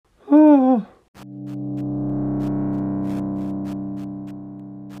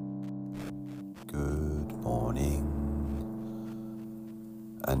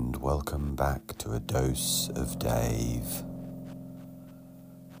Dose of Dave.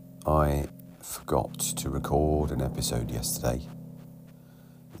 I forgot to record an episode yesterday.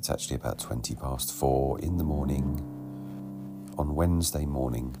 It's actually about 4:20 in the morning on Wednesday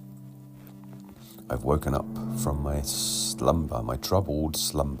morning. I've woken up from my slumber, my troubled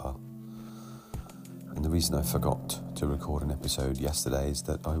slumber. And the reason I forgot to record an episode yesterday is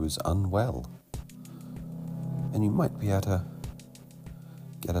that I was unwell. And you might be able to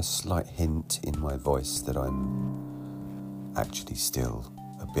get a slight hint in my voice that I'm actually still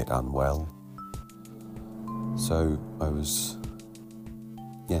a bit unwell. So I was,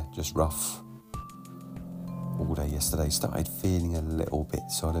 just rough all day yesterday. Started feeling a little bit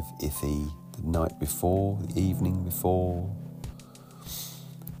sort of iffy the night before, the evening before.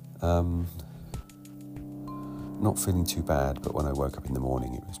 Not feeling too bad, but when I woke up in the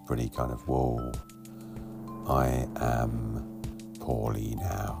morning, it was pretty kind of, whoa, I am poorly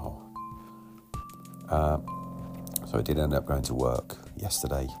now. So I did end up going to work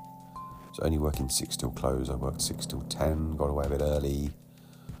yesterday. I was only working 6 till close. I worked 6 till 10, got away a bit early,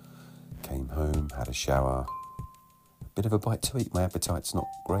 came home, had a shower, a bit of a bite to eat. My appetite's not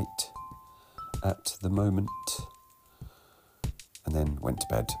great at the moment. And then went to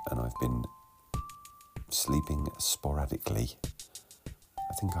bed, and I've been sleeping sporadically.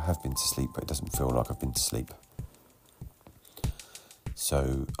 I think I have been to sleep, but it doesn't feel like I've been to sleep.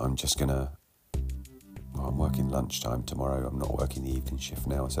 So I'm just I'm working lunchtime tomorrow. I'm not working the evening shift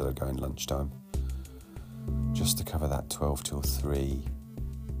now. I said I'd go in lunchtime just to cover that 12 till 3.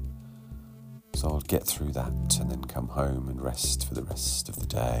 So I'll get through that and then come home and rest for the rest of the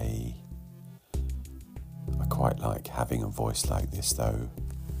day. I quite like having a voice like this though.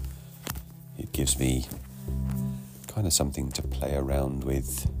 It gives me kind of something to play around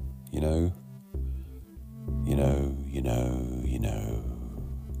with, you know.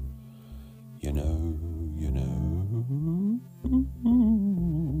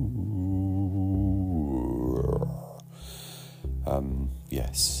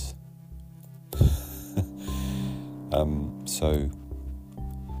 Yes. So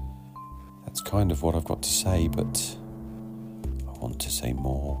that's kind of what I've got to say, but I want to say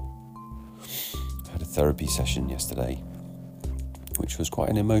more. I had a therapy session yesterday, which was quite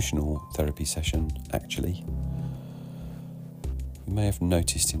an emotional therapy session, actually. You may have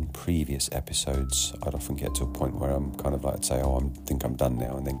noticed in previous episodes, I'd often get to a point where I'm kind of like, I'd say, I think I'm done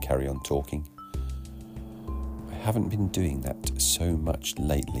now, and then carry on talking. I haven't been doing that so much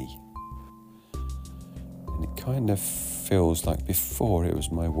lately. And it kind of feels like before it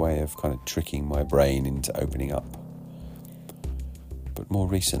was my way of kind of tricking my brain into opening up. But more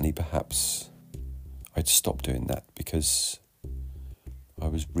recently, perhaps, I'd stopped doing that because I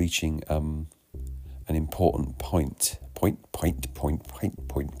was reaching an important point, an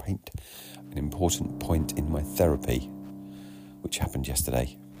important point in my therapy, which happened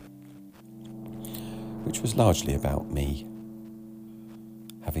yesterday, which was largely about me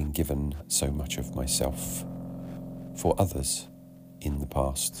having given so much of myself for others in the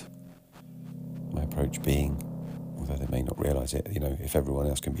past. My approach being, although they may not realise it, if everyone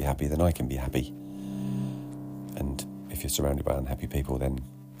else can be happy, then I can be happy. And if you're surrounded by unhappy people, then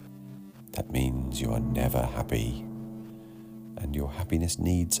that means you are never happy. And your happiness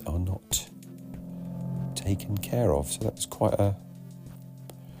needs are not taken care of. So that was quite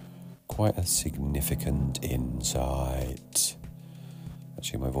a significant insight.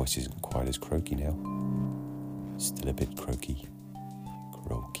 Actually, my voice isn't quite as croaky now. Still a bit croaky.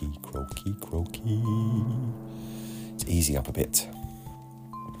 Croaky. It's easing up a bit.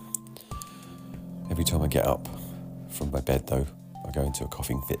 Every time I get up from my bed, though, I go into a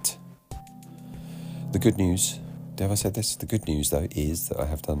coughing fit. The good news, have I said this? The good news, though, is that I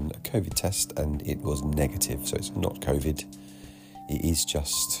have done a COVID test and it was negative. So it's not COVID. It is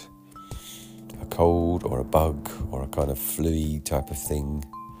just a cold or a bug or a kind of flu-y type of thing,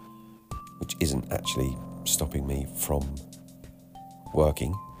 which isn't actually stopping me from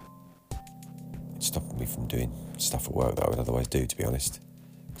working. It's stopping me from doing stuff at work that I would otherwise do, to be honest.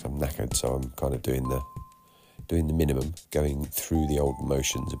 Because I'm knackered, so I'm kind of doing the minimum, going through the old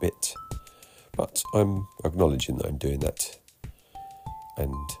motions a bit. But I'm acknowledging that I'm doing that.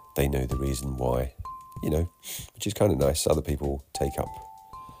 And they know the reason why, which is kind of nice. Other people take up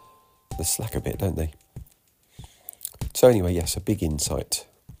the slack a bit, don't they? So anyway, yes, a big insight.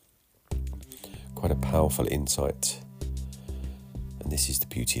 Quite a powerful insight. And this is the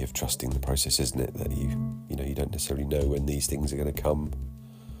beauty of trusting the process, isn't it? That you don't necessarily know when these things are going to come.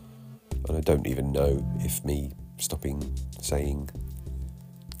 And I don't even know if me stopping saying,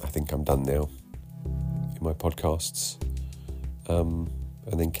 I think I'm done now, in my podcasts, and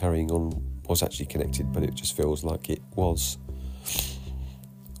then carrying on was actually connected, but it just feels like it was.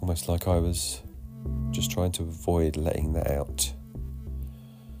 Almost like I was just trying to avoid letting that out.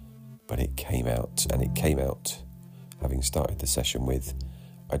 But it came out, and it came out having started the session with,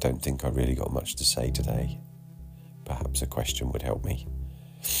 I don't think I really got much to say today. Perhaps a question would help me.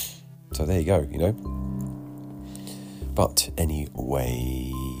 So there you go, But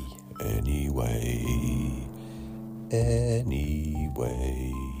anyway.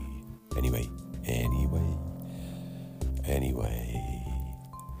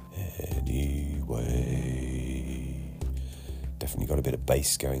 Definitely got a bit of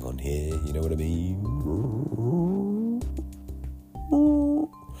bass going on here, you know what I mean?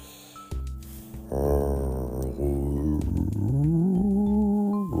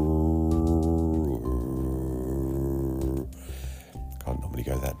 Can't normally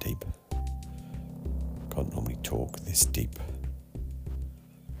go that deep. Can't normally talk this deep.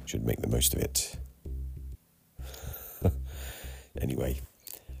 Should make the most of it. Anyway,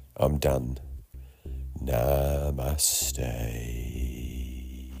 I'm done. Namaste.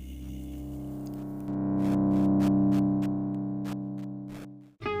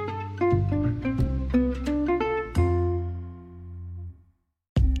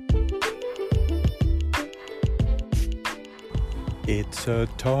 It's a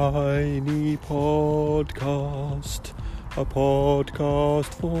tiny podcast, a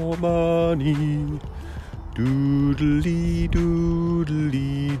podcast for money. Doodly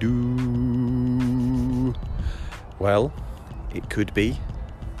doodly doo. Well, it could be,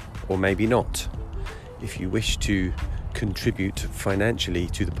 or maybe not. If you wish to contribute financially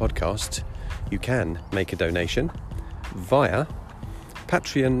to the podcast, you can make a donation via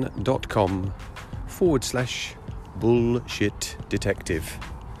patreon.com/bullshit detective.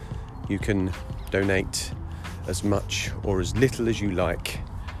 You can donate as much or as little as you like,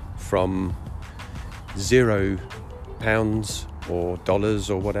 from £0 or dollars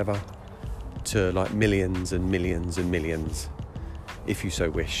or whatever to like millions and millions and millions, if you so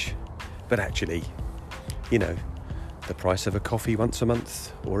wish. But actually, the price of a coffee once a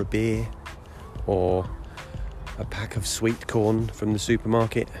month, or a beer, or a pack of sweet corn from the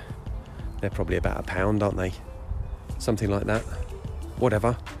supermarket, they're probably about £1, aren't they? Something like that.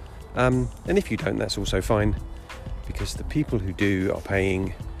 Whatever. And if you don't, that's also fine, because the people who do are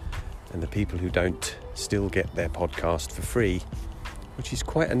paying, and the people who don't still get their podcast for free, which is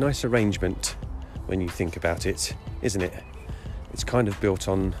quite a nice arrangement when you think about it, isn't it? It's kind of built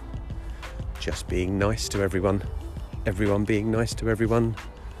on just being nice to everyone being nice to everyone,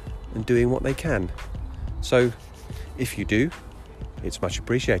 and doing what they can. So if you do, it's much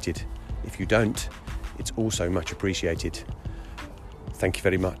appreciated. If you don't, it's also much appreciated. Thank you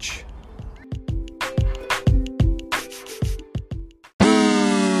very much.